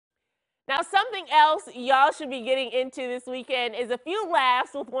Now, something else y'all should be getting into this weekend is a few laughs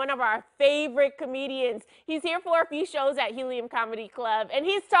with one of our favorite comedians. He's here for a few shows at Helium Comedy Club, and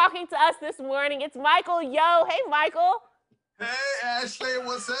he's talking to us this morning. It's Michael Yo. Hey, Michael. Hey, Ashley,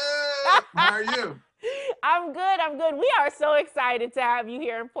 what's up? How are you? I'm good. I'm good. We are so excited to have you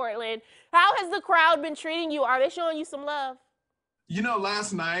here in Portland. How has the crowd been treating you? Are they showing you some love? You know,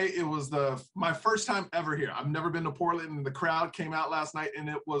 last night it was my first time ever here. I've never been to Portland, and the crowd came out last night, and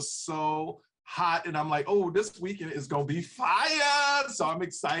it was so hot. And I'm like, oh, this weekend is gonna be fire! So I'm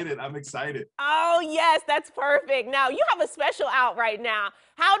excited. I'm excited. Oh, yes, that's perfect. Now, you have a special out right now.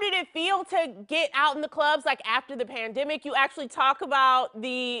 How did it feel to get out in the clubs like after the pandemic? You actually talk about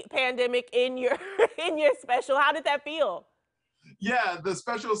the pandemic in your in your special. How did that feel? Yeah, the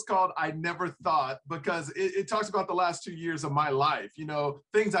special is called I Never Thought because it talks about the last 2 years of my life, you know,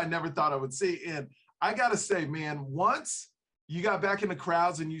 things I never thought I would see. And I gotta say, man, once you got back in the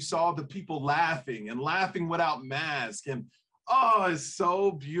crowds and you saw the people laughing and laughing without masks, and oh, it's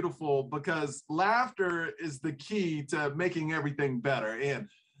so beautiful because laughter is the key to making everything better. And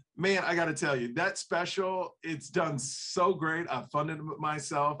man, I gotta tell you, that special, it's done so great. I funded it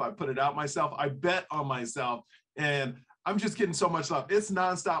myself, I put it out myself, I bet on myself, and I'm just getting so much love. It's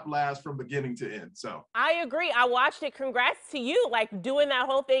nonstop laughs from beginning to end. So I agree. I watched it. Congrats to you, like doing that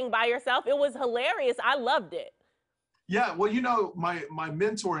whole thing by yourself. It was hilarious. I loved it. yeah, well, you know, my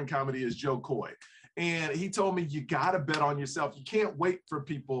mentor in comedy is Joe Coy, and he told me you gotta bet on yourself. You can't wait for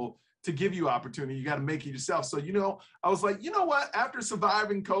people to give you opportunity. You gotta make it yourself. So, you know, I was like, you know what? After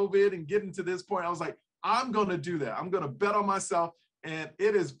surviving COVID and getting to this point, I was like, I'm gonna do that. I'm gonna bet on myself, and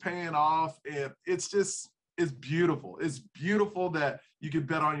it is paying off. And it's beautiful. It's beautiful that you can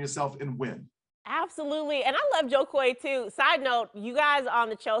bet on yourself and win. Absolutely. And I love Joe Coy too. Side note, you guys on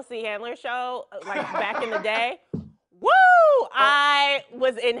the Chelsea Handler show, like back in the day, woo! Oh, I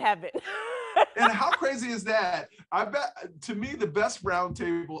was in heaven. and how crazy is that? I bet to me the best round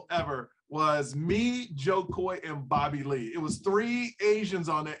table ever was me, Joe Coy, and Bobby Lee. It was three Asians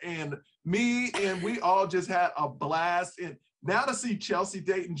on it, and me, and we all just had a blast. And now to see Chelsea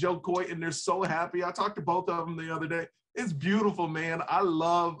dating Joe Coy, and they're so happy. I talked to both of them the other day. It's beautiful, man. I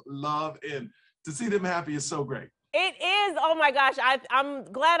love, and to see them happy is so great. It is. Oh my gosh. I'm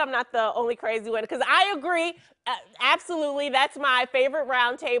glad I'm not the only crazy one because I agree. Absolutely. That's my favorite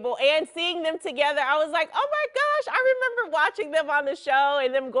round table. And seeing them together, I was like, oh my gosh, I remember watching them on the show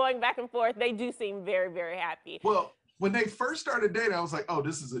and them going back and forth. They do seem very, very happy. Well, when they first started dating, I was like, oh,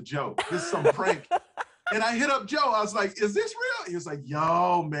 this is a joke. This is some prank. And I hit up Joe. I was like, is this real? He was like,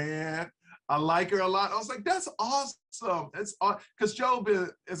 yo, man, I like her a lot. I was like, that's awesome. It's because Joe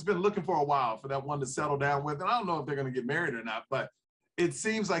has been looking for a while for that one to settle down with. And I don't know if they're going to get married or not, but it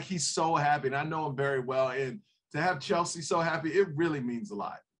seems like he's so happy. And I know him very well. And to have Chelsea so happy, it really means a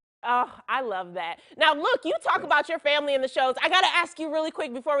lot. Oh, I love that. Now, look, you talk about your family in the shows. I got to ask you really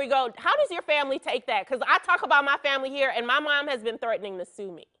quick before we go, how does your family take that? Because I talk about my family here, and my mom has been threatening to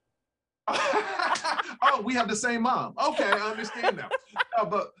sue me. Oh, we have the same mom. Okay, I understand now.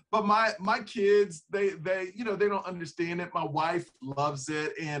 But my kids, they you know, they don't understand it. My wife loves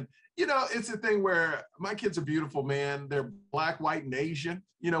it, and you know, it's a thing where my kids are beautiful, man. They're black, white, and Asian.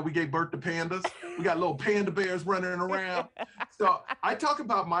 You know, we gave birth to pandas. We got little panda bears running around. So I talk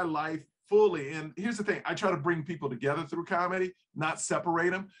about my life fully. And here's the thing, I try to bring people together through comedy, not separate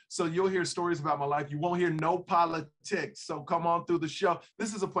them. So you'll hear stories about my life. You won't hear no politics. So come on through the show.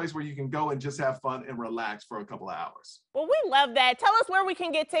 This is a place where you can go and just have fun and relax for a couple of hours. Well, we love that. Tell us where we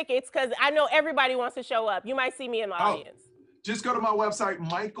can get tickets because I know everybody wants to show up. You might see me in the audience. Just go to my website,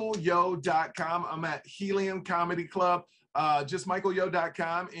 michaelyo.com. I'm at Helium Comedy Club. Just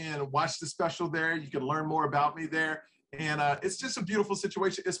michaelyo.com and watch the special there. You can learn more about me there. And it's just a beautiful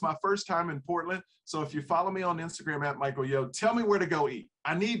situation. It's my first time in Portland. So if you follow me on Instagram at Michael Yo, tell me where to go eat.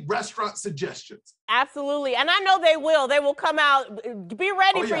 I need restaurant suggestions. Absolutely. And I know they will. They will come out. Be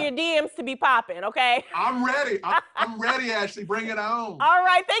ready for your DMs to be popping, okay? I'm ready. I'm ready, Ashley. Bring it on. All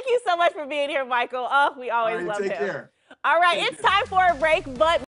right. Thank you so much for being here, Michael. Oh, we always love him. Take care. All right. It's time for a break, but